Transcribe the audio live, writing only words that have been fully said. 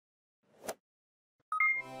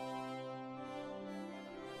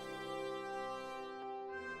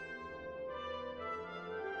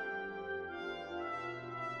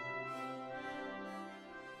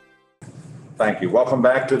Thank you. Welcome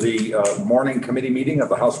back to the morning committee meeting of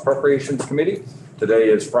the House Appropriations Committee. Today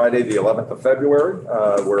is Friday, the 11th of February.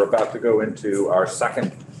 We're about to go into our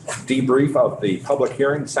second debrief of the public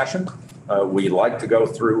hearing session. We like to go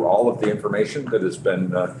through all of the information that has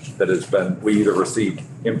been we either received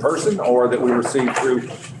in person or that we received through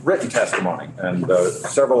written testimony. And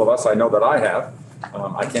several of us, I know that I have.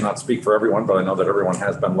 I cannot speak for everyone, but I know that everyone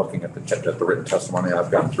has been looking at the written testimony.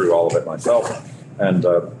 I've gone through all of it myself, and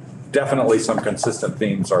definitely some consistent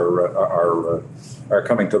themes are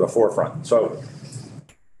coming to the forefront. So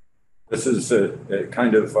this is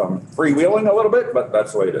kind of freewheeling a little bit, but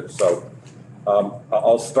that's the way it is. So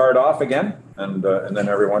I'll start off again, and then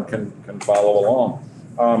everyone can follow along.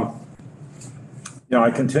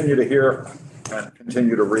 I continue to hear and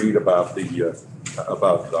continue to read about the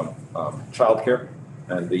child care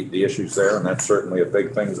and the issues there, and that's certainly a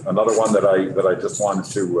big thing. Another one that I just wanted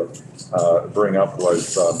to bring up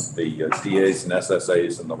was the DAs and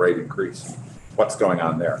SSAs and the rate increase. What's going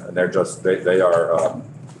on there? And they are.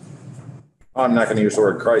 I'm not going to use the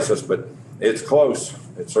word crisis, but it's close.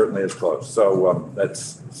 It certainly is close. So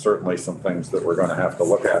that's certainly some things that we're going to have to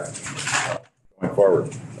look at going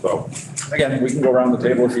forward. So again, we can go around the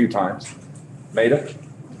table a few times. Maida?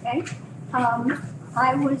 Okay.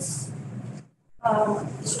 I was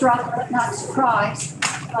struck but not surprised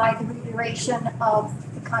by the reiteration of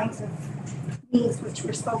the kinds of needs which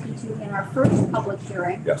were spoken to in our first public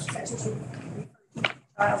hearing. Yes. Such as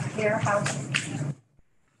child care, housing.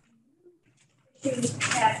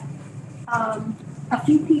 That a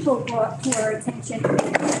few people brought to our attention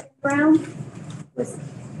around was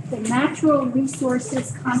the Natural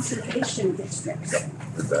Resources Conservation Districts.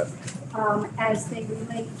 As they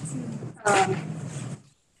relate to,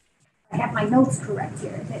 I have my notes correct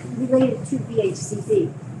here, that related to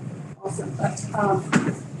VHCD also, but I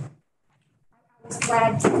was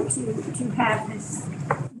glad to have this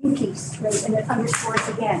new piece, right, and it underscores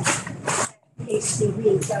again,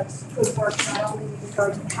 VHCD does good work not only with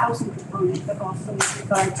regard to the housing component, but also with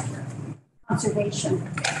regard to conservation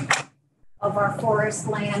of our forest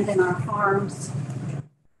land and our farms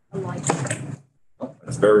alike.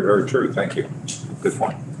 That's very, very true. Thank you. Good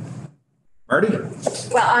point. Marty?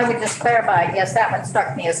 Well, I would just clarify, yes, that one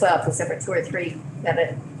struck me as well, because there were two or three that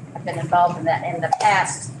have been involved in that. In the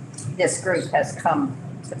past, this group has come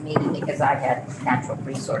to me because I had natural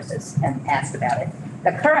resources and asked about it.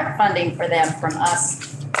 The current funding for them from us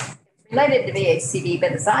is related to VHCD,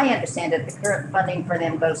 but as I understand it, the current funding for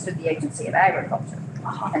them goes to the Agency of Agriculture.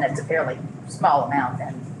 And it's a fairly small amount.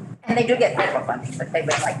 And they do get federal funding, but they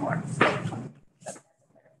would like more state funding.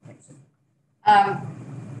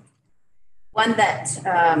 One that,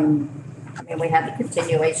 we had the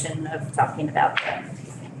continuation of talking about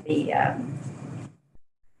the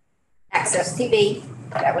Access TV,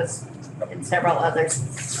 that was in several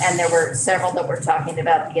others. And there were several that were talking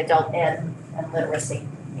about the adult ed and literacy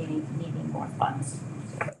needing more funds.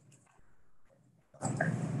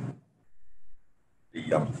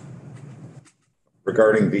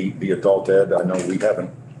 Regarding the adult ed, I know we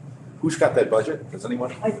haven't. Who's got that budget? Does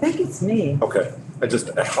anyone? I think it's me. Okay.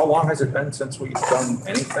 How long has it been since we've done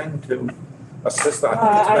anything to assist that?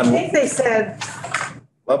 I think they said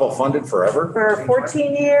level funded forever? For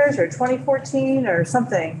 14 years or 2014 or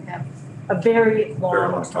something. Yeah. A very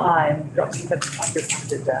long time that we have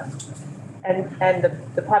underfunded them. And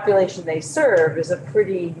the population they serve is a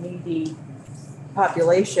pretty needy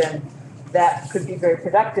population that could be very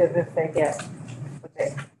productive if they get what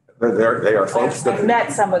they. They are folks that I've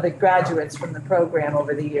met some of the graduates from the program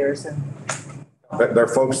over the years, and they're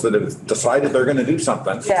folks that have decided they're going to do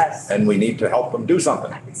something. Yes. And we need to help them do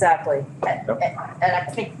something. Exactly. And I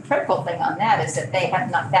think the critical thing on that is that they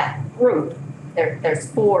have not that group.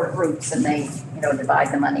 There's 4 groups, and they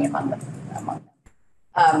divide the money among them.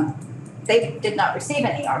 They did not receive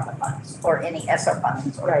any ARPA funds or any ESSER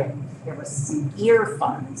funds. Right. There was some EAR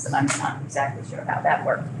funds, and I'm not exactly sure how that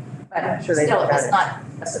worked. But sure still, it was not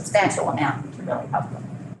a substantial amount to really help them.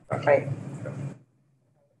 Right.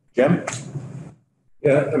 Jim?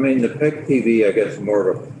 Yeah, the PEG TV, I guess, more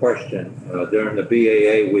of a question. During the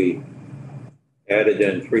BAA, we added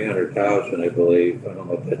in 300,000, I believe. I don't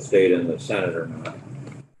know if that stayed in the Senate or not.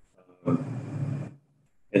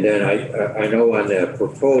 And then I know on the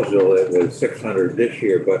proposal it was 600 this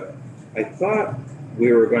year, but I thought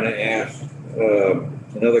we were going to ask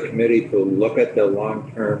another committee to look at the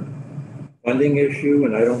long-term funding issue,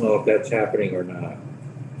 and I don't know if that's happening or not.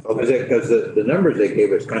 Because the numbers they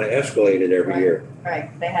gave us kind of escalated every year. Right.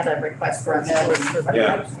 They had a request for a million.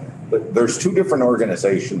 Yeah. But there's 2 different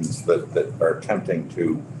organizations that are attempting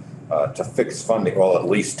to fix funding. Well, at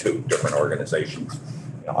least 2 different organizations.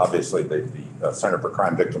 obviously the Center for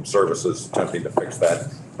Crime Victim Services attempting to fix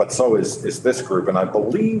that, but so is this group. And I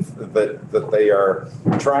believe that they are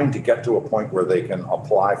trying to get to a point where they can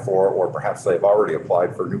apply for, or perhaps they've already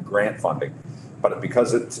applied for, new grant funding. But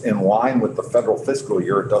because it's in line with the federal fiscal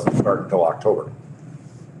year, it doesn't start until October.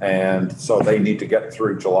 And so they need to get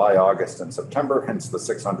through July, August, and September, hence the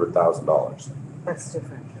 $600,000. That's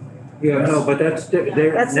different. Yeah, no, but That's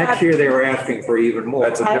next not- year they were asking for even more.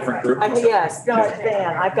 That's a different group. Yes, no, it's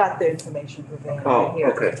Van. I've got the information for Van Oh, right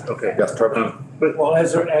here. okay. Yes, Trevor? But Well,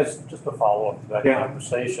 as just a follow-up to that Yeah.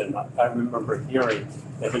 conversation, I remember hearing,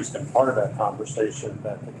 at least in part of that conversation,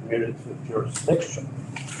 that the community of jurisdiction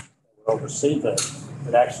that would oversee this,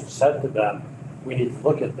 had actually said to them, we need to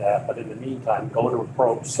look at that, but in the meantime, go to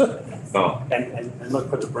approach oh, and look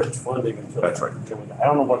for the bridge funding until. That's right. I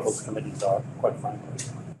don't know what those committees are, quite frankly.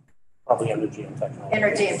 Probably energy and technology.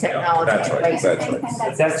 Energy and technology. That's right, waste. that's right. And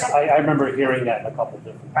But that's, I remember hearing that in a couple of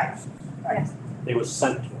different Right. places. Yes. It was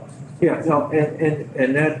sent to us. yeah, no,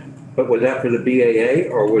 and that, but was that for the BAA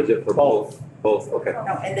or was it for both? Both, okay.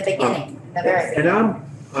 No, in the beginning, in the very And beginning.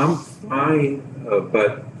 I'm fine,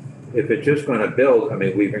 but if it's just gonna build, I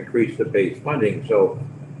mean, we've increased the base funding, so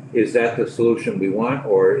is that the solution we want,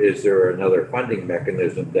 or is there another funding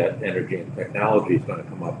mechanism that energy and technology is gonna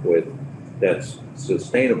come up with that's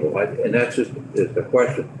sustainable? And that's just is the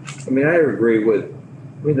question. I mean, I agree with,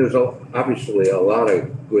 there's obviously a lot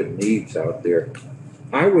of good needs out there.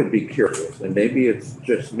 I would be curious, and maybe it's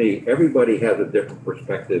just me, everybody has a different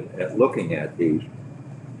perspective at looking at these,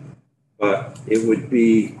 but it would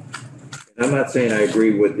be, and I'm not saying I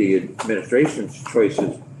agree with the administration's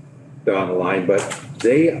choices down the line, but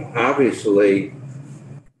they obviously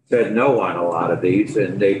said no on a lot of these,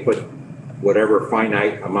 and they put whatever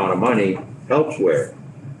finite amount of money elsewhere.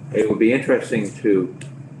 It would be interesting to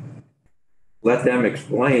let them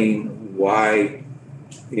explain why,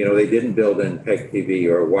 they didn't build in PEG TV,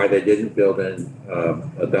 or why they didn't build in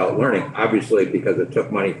adult learning. Obviously, because it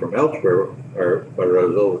took money from elsewhere, or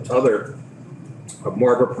those other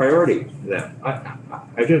more of a priority to them. I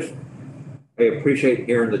appreciate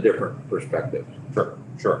hearing the different perspectives.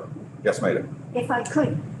 Sure. Yes, Maida? If I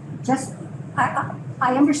could,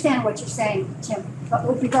 I understand what you're saying, Tim, but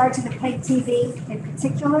with regard to the PEG TV in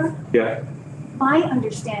particular, Yeah. my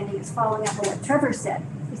understanding is, following up on what Trevor said,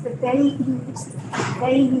 is that they used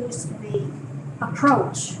the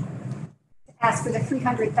approach to ask for the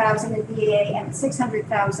 300,000 in BAA and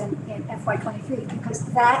 600,000 in FY23, because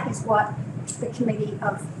that is what the Committee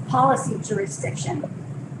of Policy Jurisdiction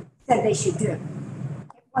said they should do. It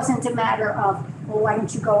wasn't a matter of, well, why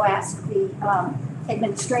don't you go ask the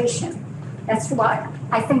administration? That's why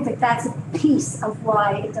I think that's a piece of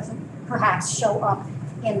why it doesn't perhaps show up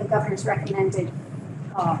in the governor's recommended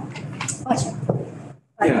budget.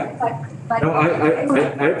 But No,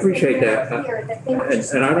 I appreciate that.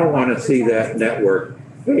 And I don't want to see that network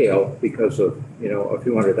fail because of, a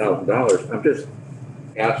few $100,000. I'm just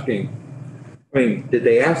asking, did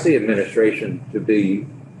they ask the administration to be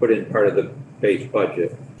put in part of the base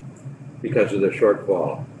budget because of the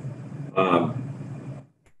shortfall?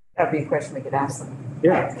 That'd be a question we could ask them.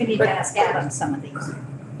 Yeah. We need to ask Adam some of these.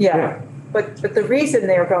 Yeah, but the reason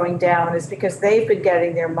they're going down is because they've been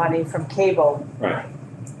getting their money from cable, Right.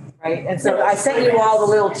 right? And so I sent you all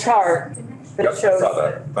the little chart that Yep, shows. saw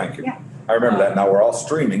that. Thank you. Yeah. I remember that. Now we're all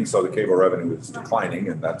streaming, so the cable revenue is declining,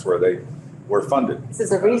 and that's where they were funded. This is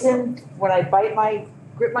the reason when I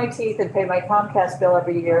grit my teeth and pay my Comcast bill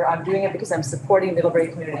every year, I'm doing it because I'm supporting Middlebury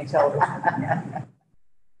Community Television.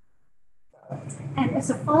 And as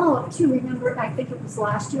a follow-up too, remember, I think it was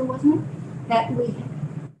last year, wasn't it? That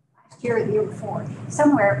last year or the year before,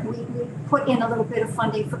 somewhere we put in a little bit of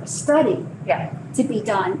funding for a study Yeah. to be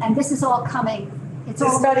done. And this is all coming, it's The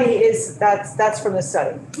all. study is, that's from the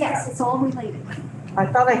study. Yes, it's all related. I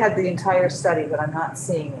thought I had the entire study, but I'm not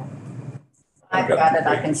seeing it. I've got it,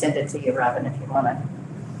 I can send it to you, Robin, if you want it.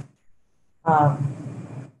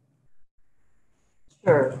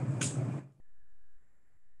 Sure.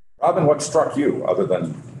 Robin, what struck you other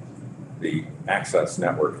than the access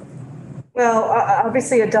network? Well,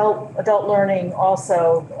 obviously adult learning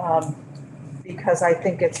also, because I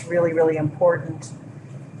think it's really, really important.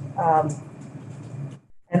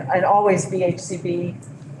 And always VHCB,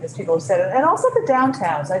 as people have said, and also the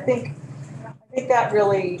downtowns. I think that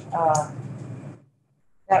really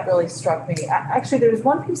struck me. Actually, there was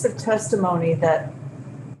one piece of testimony that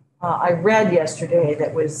I read yesterday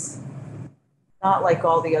that was not like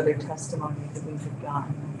all the other testimony that we've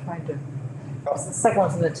gotten. I'm trying to. The second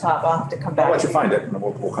one's in the top. I'll have to come back. I'll let you find it, and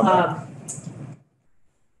we'll come back.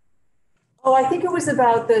 Oh, I think it was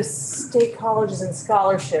about the state colleges and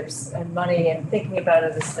scholarships and money and thinking about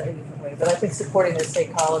it a slightly different way. But I think supporting the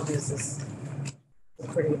state colleges is a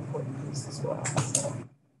pretty important piece as well. So,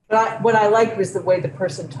 but what I liked was the way the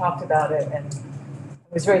person talked about it, and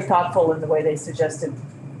it was very thoughtful in the way they suggested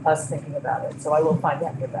us thinking about it. So I will find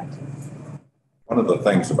out and get back to you. One of the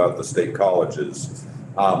things about the state colleges,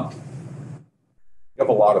 you have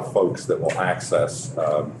a lot of folks that will access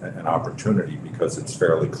an opportunity because it's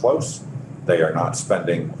fairly close. They are not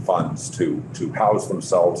spending funds to house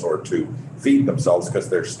themselves or to feed themselves because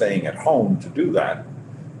they're staying at home to do that.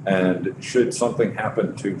 And should something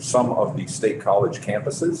happen to some of the state college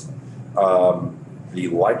campuses, the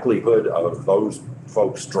likelihood of those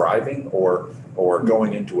folks driving or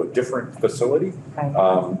going into a different facility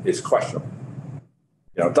is questionable.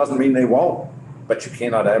 You know, it doesn't mean they won't, but you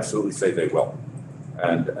cannot absolutely say they will.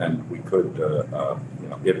 And we could, you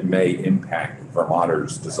know, it may impact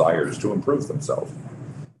Vermonters' desires to improve themselves.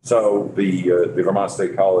 So the Vermont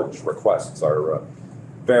State College requests are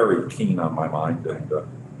very keen on my mind. And well,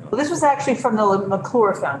 this was actually from the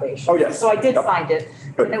McClure Foundation. Oh, yes. So I did Yep. find it,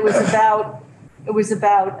 and it was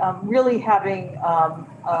about really having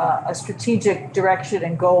a strategic direction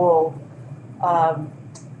and goal,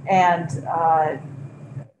 and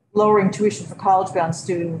lowering tuition for college-bound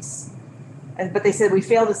students. But they said we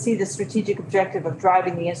fail to see the strategic objective of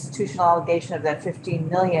driving the institutional allocation of that 15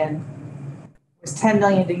 million. It was 10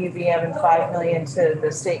 million to UVM and 5 million to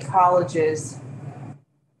the state colleges.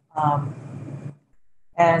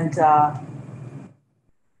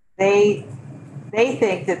 They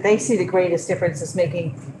think that they see the greatest difference is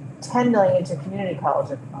making 10 million to community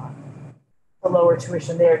college in Vermont, the lower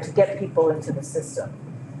tuition there to get people into the system.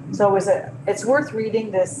 So it's worth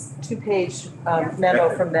reading this 2-page memo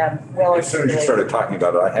from them. Well, as soon as you started talking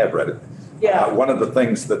about it, I had read it. Yeah. One of the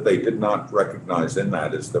things that they did not recognize in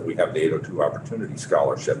that is that we have the 802 Opportunity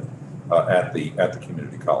Scholarship at the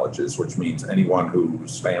community colleges, which means anyone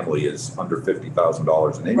whose family is under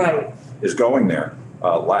 $50,000 in income is going there,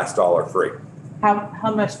 last dollar free.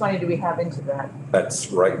 How much money do we have into that?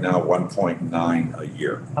 That's right now 1.9 a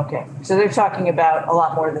year. Okay, so they're talking about a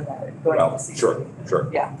lot more than that. Well, sure.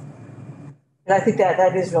 Yeah, and I think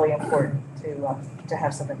that is really important to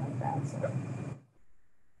have something like that. So.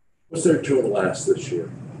 What's their total ask this year?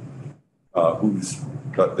 Who's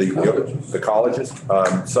the colleges?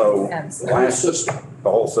 So The whole system. The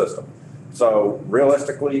whole system. So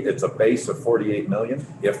realistically, it's a base of 48 million.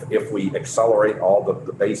 If we accelerate all the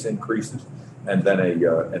base increases, and then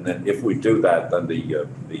if we do that, then the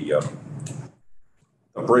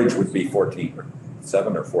bridge would be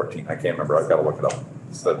 7 or 14. I can't remember. I've got to look it up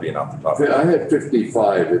instead of being off the top. I had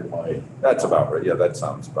 55 in my. That's about right. Yeah, that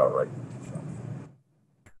sounds about right.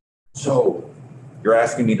 So you're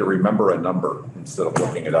asking me to remember a number instead of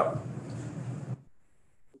looking it up.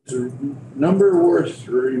 it's a number worth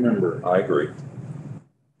remembering. I agree.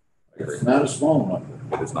 It's not a small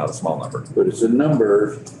number. It is not a small number. But it's a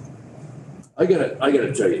number. I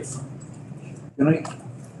gotta tell you.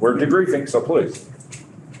 We're debriefing, so please.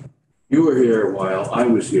 You were here a while. I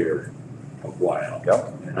was here a while.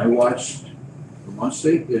 Yep. And I watched Vermont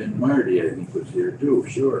State, and Marty, I think, was here too,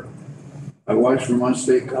 sure. I watched Vermont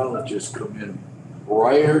State colleges come in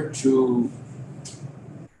prior to,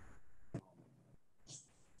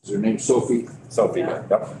 is her name Sophie? Sophie,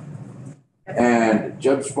 yep. And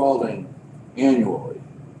Jeb Spalding annually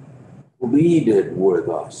pleaded with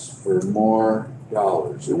us for more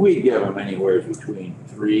dollars. And we give them anywhere between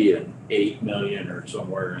 3 and 8 million or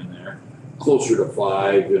somewhere in there, closer to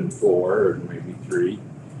 5 and 4 and maybe 3.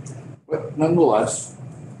 But nonetheless,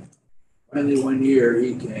 finally one year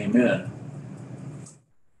he came in,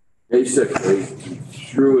 basically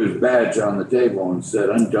threw his badge on the table and said,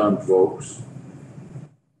 "I'm done, folks.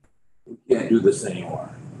 We can't do this anymore.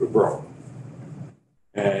 We're broke."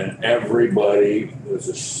 And everybody was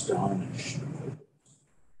astonished.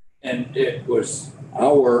 And it was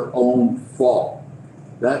our own fault.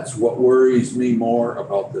 That's what worries me more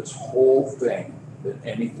about this whole thing than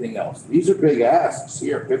anything else. These are big asks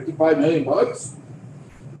here, 55 million bucks.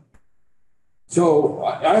 So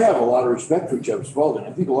I have a lot of respect for Jeb Spalding.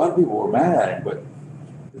 I think a lot of people were mad at him, but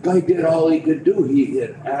the guy did all he could do. He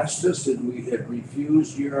had asked us and we had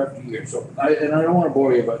refused year after year. So I don't want to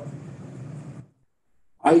bore you, but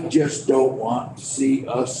I just don't want to see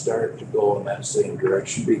us start to go in that same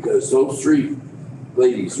direction, because those 3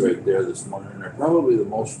 ladies right there this morning are probably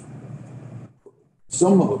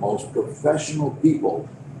some of the most professional people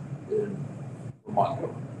in Vermont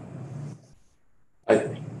government, I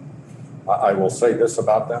think. I will say this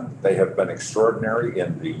about them: they have been extraordinary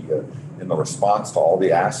in the response to all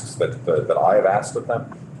the asks that I have asked of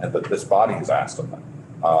them. and that this body has asked of them.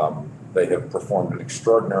 They have performed an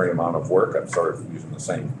extraordinary amount of work. I'm sorry for using the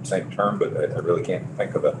same term, but I really can't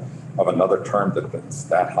think of another term that's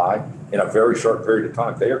that high in a very short period of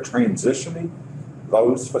time. They are transitioning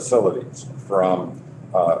those facilities from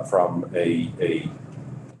a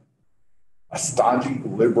stodgy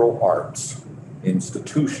liberal arts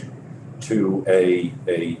institution to a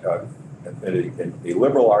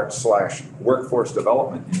liberal arts / workforce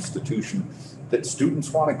development institution that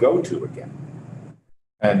students want to go to again.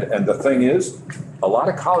 And the thing is, a lot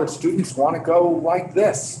of college students want to go like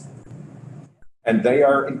this. And they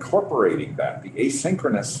are incorporating that. The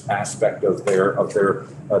asynchronous aspect of their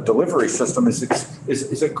delivery system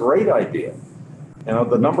is a great idea. You know,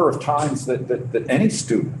 the number of times that any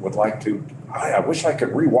student would like to, I wish I could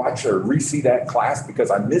rewatch or re-see that class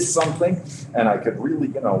because I missed something and I could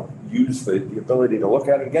really, use the ability to look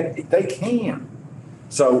at it again. They can.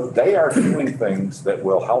 So they are doing things that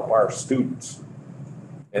will help our students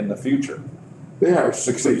in the future. They are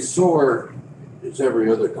succeed. So is every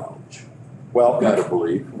other college. Well, Gotta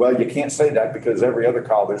believe. Well, you can't say that because every other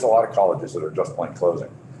college, there's a lot of colleges that are just plain closing.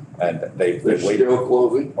 And they're waiting. Still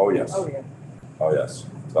closing? Oh, yes. Oh, yeah. Oh, yes.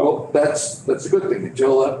 So, Well, that's a good thing.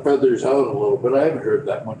 Until that feathers out a little bit, I haven't heard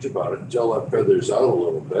that much about it. Until that feathers out a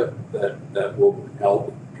little bit, that will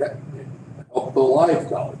help the live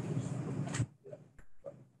colleges.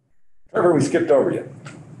 Trevor, we skipped over you.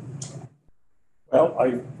 Well,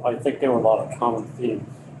 I think there were a lot of common themes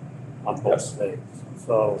on both Yes. states.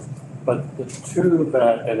 So, but the two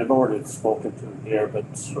that, and I've already spoken to here,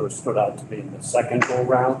 but sort of stood out to me in the second go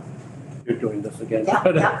round. You're doing this again.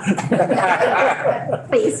 Yeah.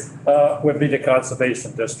 Please. Would be the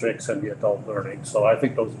conservation districts and the adult learning. So I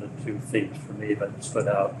think those are the two themes for me that stood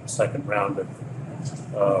out in the second round of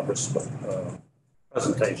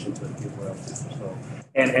presentations, if you will. So,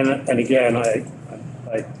 and again, I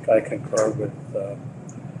concur with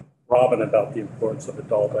Robin about the importance of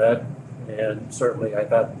adult ed, and certainly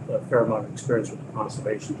I've had a fair amount of experience with the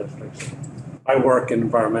conservation districts. I work in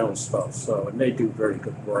environmental stuff, and they do very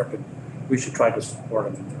good work, and we should try to support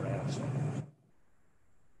them in their aspects.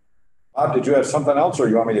 Bob, did you have something else, or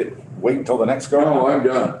you want me to wait until the next go? No, I'm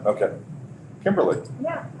done. Okay. Kimberly.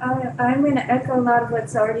 Yeah, I'm going to echo a lot of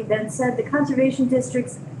what's already been said. The conservation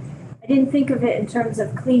districts, I didn't think of it in terms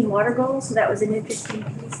of clean water goals, so that was an interesting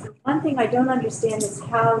piece. The one thing I don't understand is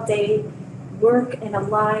how they work and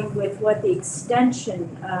align with what the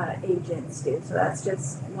extension agents do. So that's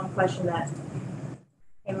just one question that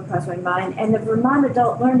came across my mind. And the Vermont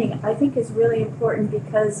adult learning, I think, is really important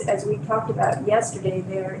because, as we talked about yesterday,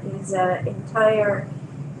 there is an entire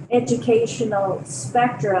educational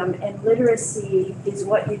spectrum, and literacy is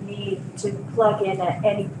what you need to plug in at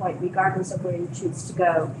any point, regardless of where you choose to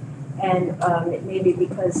go. And it may be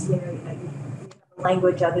because you have a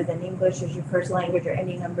language other than English as your first language, or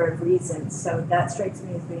any number of reasons. So that strikes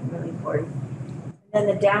me as being really important. And then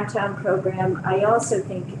the downtown program, I also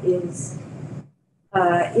think is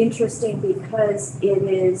interesting because it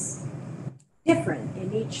is different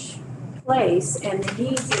in each place, and the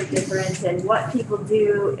needs are different, and what people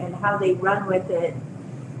do and how they run with it.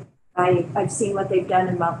 I've seen what they've done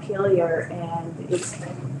in Montpelier, and it's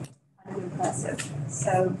been kind of impressive.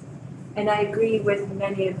 So, and I agree with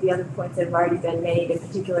many of the other points that have already been made, in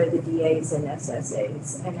particular the DAs and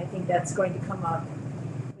SSAs. And I think that's going to come up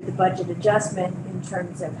with the budget adjustment in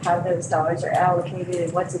terms of how those dollars are allocated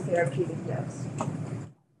and what's a therapeutic dose.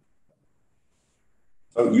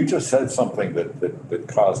 So you just said something that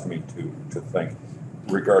caused me to think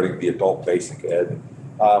regarding the adult basic ed.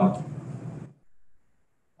 I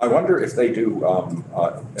wonder if they do,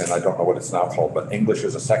 and I don't know what it's now called, but English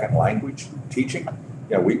as a second language teaching.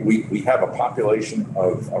 You know, we have a population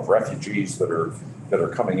of refugees that are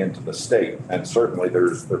coming into the state, and certainly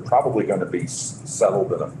they're probably going to be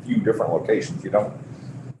settled in a few different locations.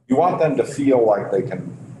 You want them to feel like they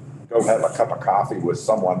can go have a cup of coffee with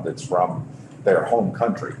someone that's from their home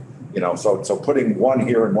country, so putting one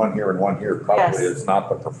here and one here and one here probably is not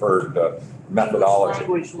the preferred methodology.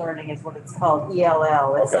 Language learning is what it's called,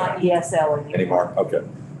 ELL. It's not ESL anymore. Okay.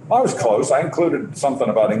 Well, I was close. I included something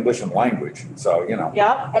about English and language, so,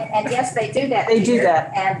 Yep. And yes, they do that. They do here.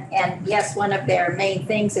 that. And yes, one of their main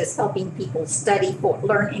things is helping people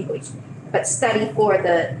learn English, but study for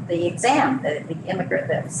the exam,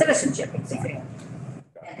 the citizenship exam.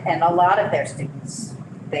 And a lot of their students,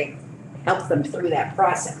 they help them through that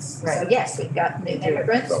process. Right. So yes, we've got new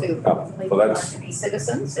immigrants who hopefully want to be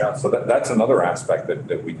citizens. Yeah, so that's another aspect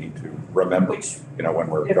that we need to remember, when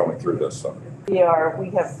we're going through this. So. We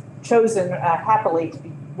have chosen happily to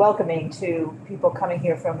be welcoming to people coming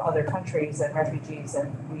here from other countries and refugees,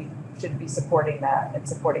 and we should be supporting that and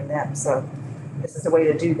supporting them. So this is a way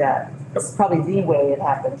to do that. It's probably the way it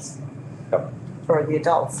happens for the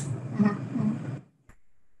adults.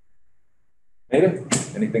 Nita,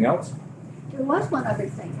 anything else? There was one other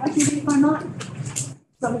thing. I can read my mind.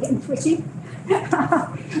 So I'm getting twitchy.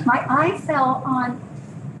 My eye fell on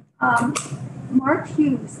Mark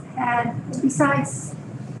Hughes had, besides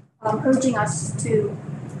urging us to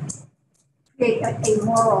create a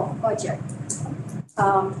moral budget,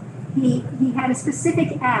 he had a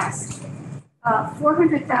specific ask,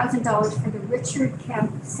 $400,000 for the Richard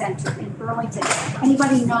Kemp Center in Burlington.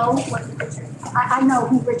 Anybody know what the Richard? I know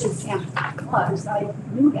who Richard Kemp was. I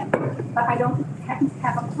knew him, but I don't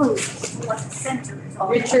have a clue what the center is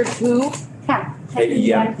all about. Richard who? Kemp.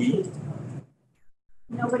 K-E-M-P?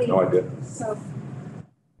 Nobody. No idea. So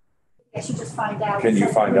I should just find out. Can you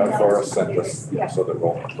find out for us and Yeah. just, so that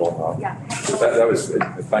we'll know? Yeah. That was,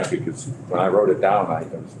 thank you, because when I wrote it down,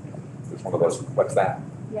 it was one of those, what's that?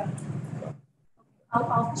 Yeah.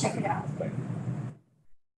 I'll check it out. Thank you.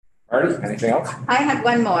 Marty, anything else? I had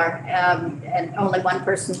one more, and only one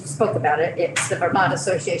person spoke about it. It's the Vermont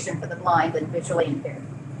Association for the Blind and Visually Impaired.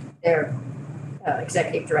 Their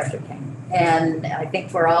executive director came. And I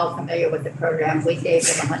think we're all familiar with the program. We gave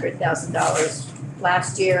them $100,000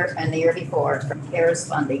 last year and the year before from CARES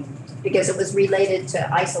funding because it was related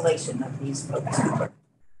to isolation of these folks who were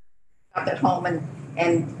up at home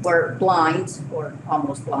and were blind or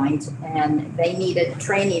almost blind, and they needed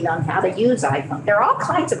training on how to use iPhone. There are all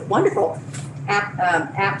kinds of wonderful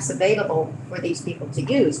apps available for these people to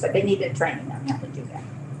use, but they needed training on how to do that.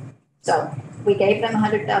 So we gave them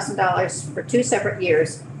 $100,000 for 2 separate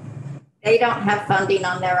years. They don't have funding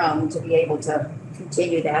on their own to be able to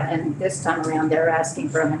continue that, and this time around they're asking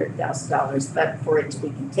for $100,000, but for it to be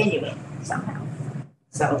continuing somehow.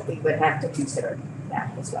 So we would have to consider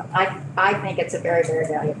that as well. I think it's a very, very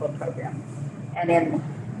valuable program. And in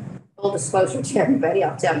full disclosure to everybody,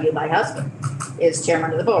 I'll tell you, my husband is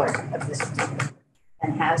chairman of the board of this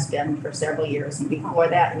and has been for several years. And before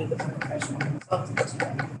that, he was a professional consultant to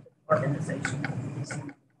the organization.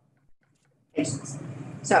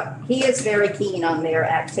 So he is very keen on their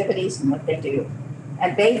activities and what they do.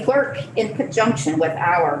 And they work in conjunction with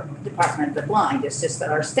our Department of the Blind. It's just that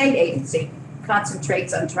our state agency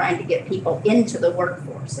concentrates on trying to get people into the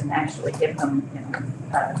workforce and actually give them,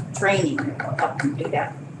 training that will help them do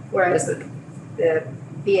that. Whereas the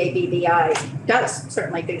VABBI does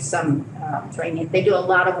certainly do some training. They do a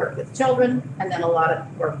lot of work with children and then a lot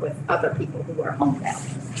of work with other people who are homebound.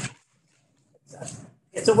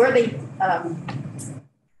 It's a worthy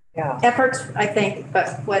effort, I think,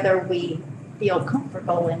 but whether we feel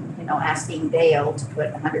comfortable in, asking Dale to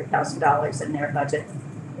put $100,000 in their budget.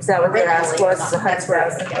 Is that what their ask was? That's where I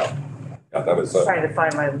would go. Yeah, that was, Trying to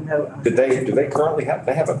find my note. do they currently have,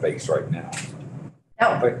 they have a base right now?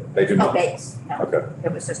 No, They do no not? base, no. Okay,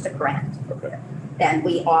 It was just a grant. okay. And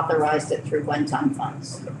we authorized it through one-time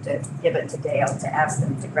funds to give it to Dale to ask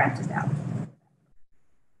them to grant it out.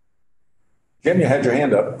 Jim, you had your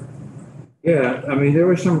hand up. Yeah, I mean, there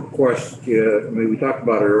was some question, we talked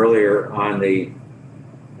about it earlier on I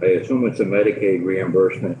assume it's a Medicaid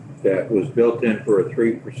reimbursement that was built in for a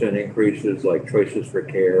 3% increases like Choices for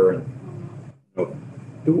Care and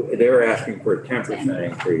they're asking for a 10%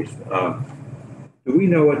 increase. Do we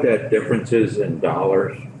know what that difference is in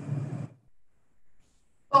dollars?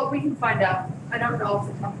 Well, we can find out. I don't know off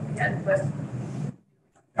the top of my head, but.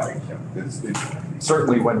 It's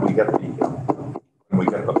certainly when we get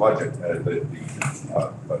the budget,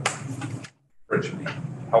 Rich,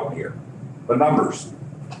 help me here. The numbers,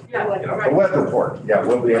 Yeah, the web report. Yeah,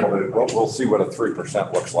 we'll be able to. We'll see what a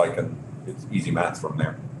 3% looks like, and it's easy math from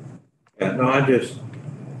there. Yeah, no, I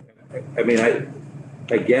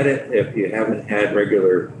get it if you haven't had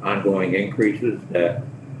regular ongoing increases that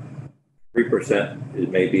 3% is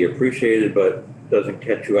may be appreciated, but doesn't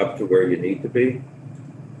catch you up to where you need to be.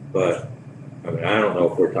 But I don't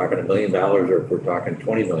know if we're talking $1 million or if we're talking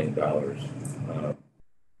 $20 million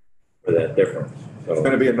for that difference. So It's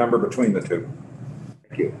going to be a number between the two.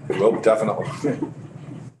 thank you. It will definitely.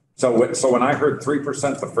 So when I heard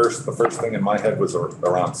 3%, the first thing in my head was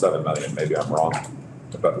around 7 million. Maybe I'm wrong,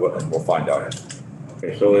 but we'll find out.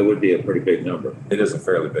 Okay, so it would be a pretty big number. It is a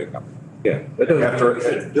fairly big number. Yeah, that doesn't have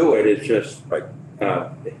to do it. It's just Right.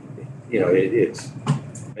 It's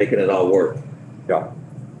making it all work. Yeah.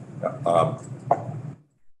 A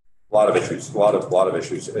lot of issues, a lot of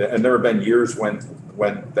issues. And there have been years when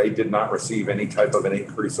they did not receive any type of an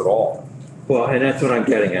increase at all. Well, and that's what I'm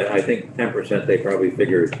getting at. I think 10% they probably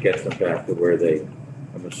figure gets them back to where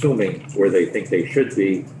I'm assuming where they think they should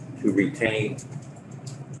be to retain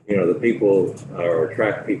you know, the people or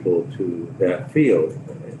attract people to that field.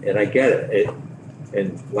 And I get it.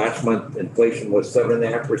 And last month inflation was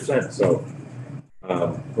 7.5%. So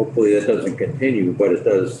hopefully that doesn't continue, but it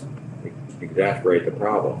does exacerbate the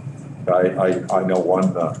problem. I know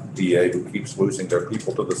one DA who keeps losing their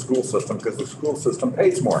people to the school system because the school system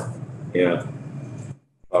pays more. Yeah.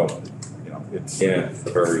 So, you know, it's a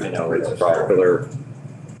very, it's a problem. circular.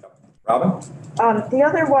 Robin? The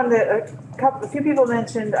other one that a few people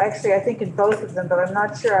mentioned, actually, I think in both of them, but I'm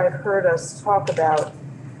not sure I've heard us talk about.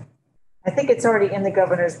 I think it's already in the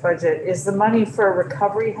governor's budget, is the money for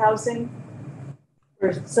recovery housing,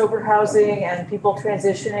 for sober housing and people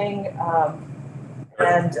transitioning.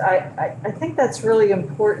 And I think that's really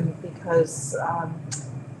important because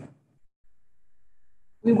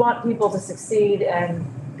we want people to succeed and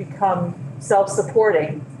become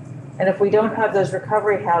self-supporting. And if we don't have those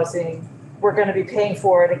recovery housing, we're going to be paying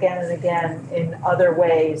for it again and again in other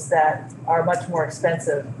ways that are much more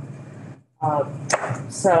expensive.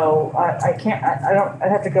 So I'd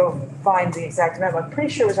have to go find the exact amount. I'm pretty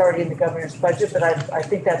sure it was already in the governor's budget, but I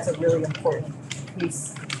think that's a really important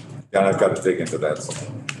piece. Yeah, I've got to dig into that.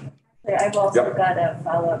 I've also got a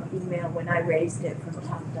follow-up email when I raised it from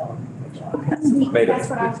Tom Dillon. That's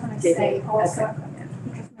what I was going to say also. Okay.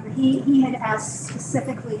 Because remember, he had asked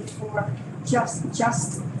specifically for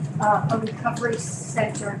just a recovery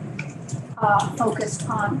center focused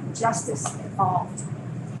on justice involved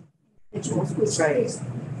individuals, which is,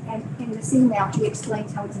 and in this email, he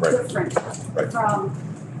explains how it's different from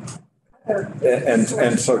other.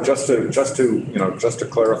 And so just to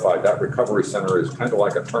clarify, that recovery center is kind of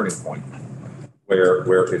like a turning point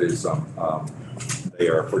where it is they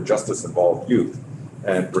are for justice involved youth,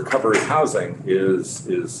 and recovery housing is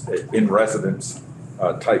in residence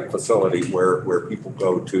type facility where people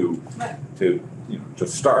go to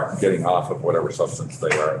start getting off of whatever substance they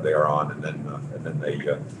are on, and then they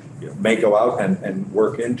may go out and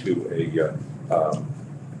work into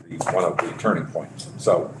one of the turning points.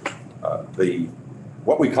 So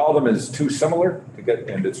what we call them is too similar to get,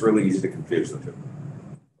 and it's really easy to confuse the two.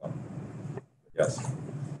 So, yes.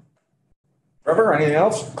 Trevor, anything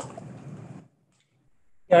else?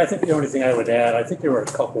 Yeah, I think the only thing I would add, I think there were a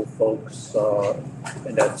couple folks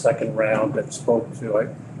in that second round that spoke to,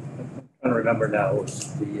 I'm trying to remember now, it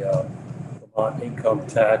was the Vermont Income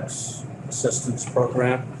Tax Assistance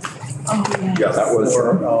Program. Oh, yes. Yeah, that was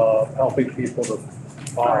For helping people to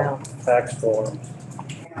file tax forms.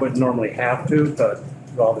 You wouldn't normally have to, but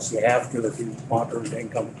you obviously have to if you want earned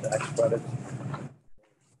income tax credits,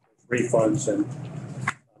 refunds, and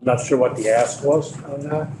I'm not sure what the ask was on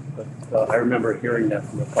that, but I remember hearing that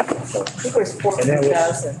from a couple of folks. I think it was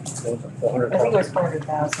 400,000. Was it 400,000? I think it was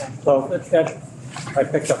 400,000. So I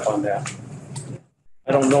picked up on that.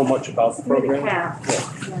 I don't know much about the program.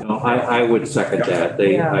 No, I would second that.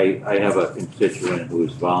 I have a constituent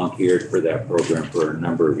who's volunteered for that program for a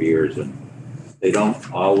number of years, and they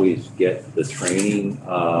don't always get the training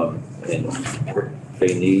and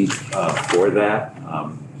they need for that.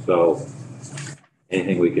 So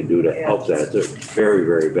anything we can do to help that, it's a very,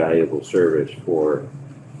 very valuable service for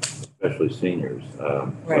especially seniors.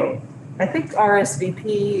 Right. So I think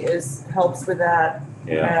RSVP helps with that.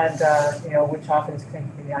 Yeah. And which often is the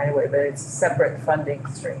anyway, but it's a separate funding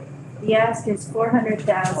stream. The ask is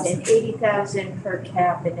 400,000, 80,000 per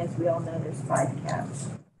cap, and as we all know, there's 5 caps.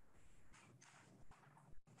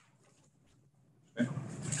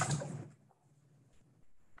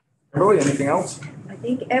 Really, anything else? I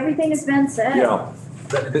think everything has been said. Yeah.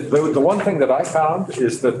 The one thing that I found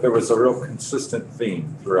is that there was a real consistent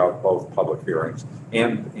theme throughout both public hearings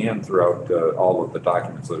and throughout all of the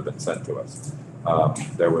documents that have been sent to us.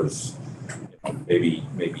 There was maybe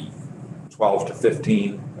 12 to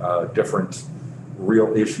 15 different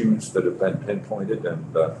real issues that have been pinpointed,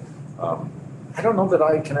 and I don't know that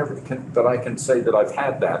I can say that I've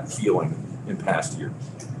had that feeling in past years.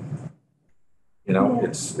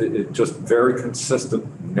 It's just very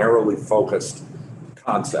consistent, narrowly focused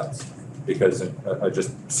concepts, because it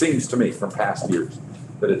just seems to me from past years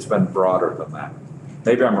that it's been broader than that.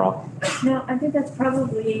 Maybe I'm wrong. No, I think that's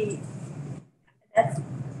probably,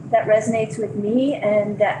 that resonates with me,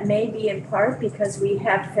 and that may be in part because we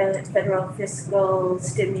have federal fiscal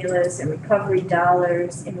stimulus and recovery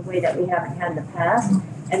dollars in a way that we haven't had in the past,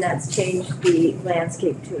 and that's changed the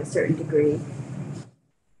landscape to a certain degree.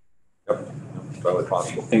 Yep, totally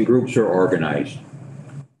possible. And groups are organized.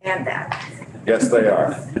 And that. Yes, they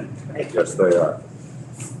are. Yes, they are.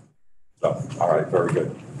 So, all right, very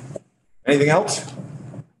good. Anything else?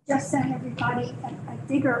 Just sent everybody a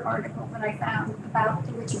Digger article that I found about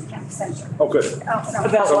the Richard Kemp Center. Oh, good. No.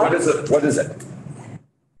 About So what? what is it? What is it?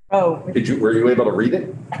 Oh, Were you able to read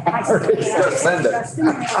it? I Or did you just send it? Just a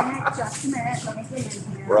minute, just a minute, let me get in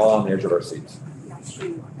here. We're all on the edge of our seats. Yes,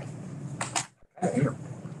 you are.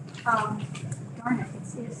 Darn it,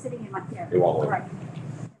 it's sitting in my hair. It won't. Right.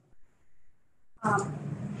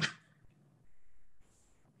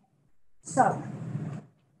 So,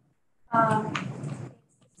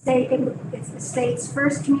 it's the state's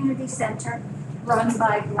first community center run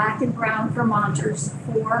by Black and Brown Vermonters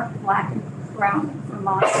for Black and Brown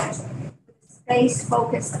Vermonters. Space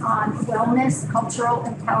focused on wellness, cultural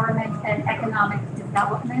empowerment, and economic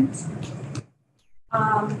development.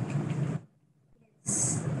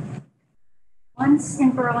 It's once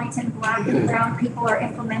in Burlington, Black and Brown people are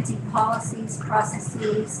implementing policies,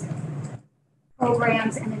 processes,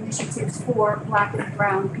 programs, and initiatives for Black and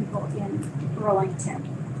Brown people in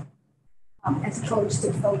Burlington, as opposed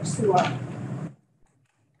to folks who are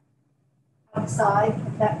outside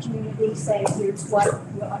of that community saying, here's what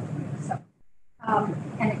we ought to do. So,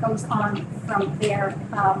 and it goes on from there,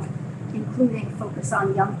 including focus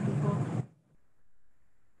on young people.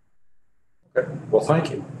 Okay, well,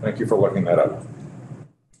 thank you. Thank you for looking that up.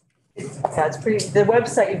 yeah, it's pretty, the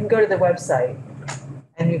website, you can go to the website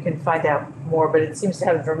and you can find out more, but it seems to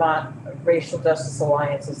have Vermont Racial Justice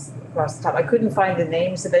Alliances across the top. I couldn't find the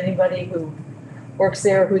names of anybody who works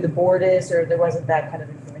there, who the board is, or there wasn't that kind of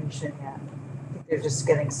information yet. I think they're just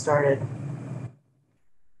getting started.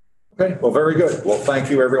 Okay, well, very good. Well, thank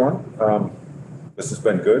you, everyone. This has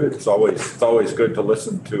been good. It's always good to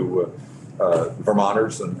listen to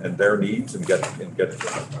Vermonters and their needs and get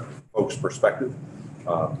folks' perspective,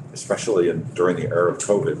 especially during the era of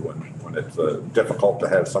COVID when it's difficult to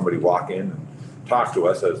have somebody walk in and talk to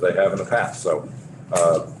us as they have in the past. So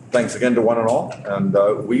thanks again to one and all, and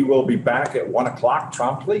we will be back at 1 o'clock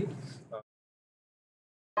promptly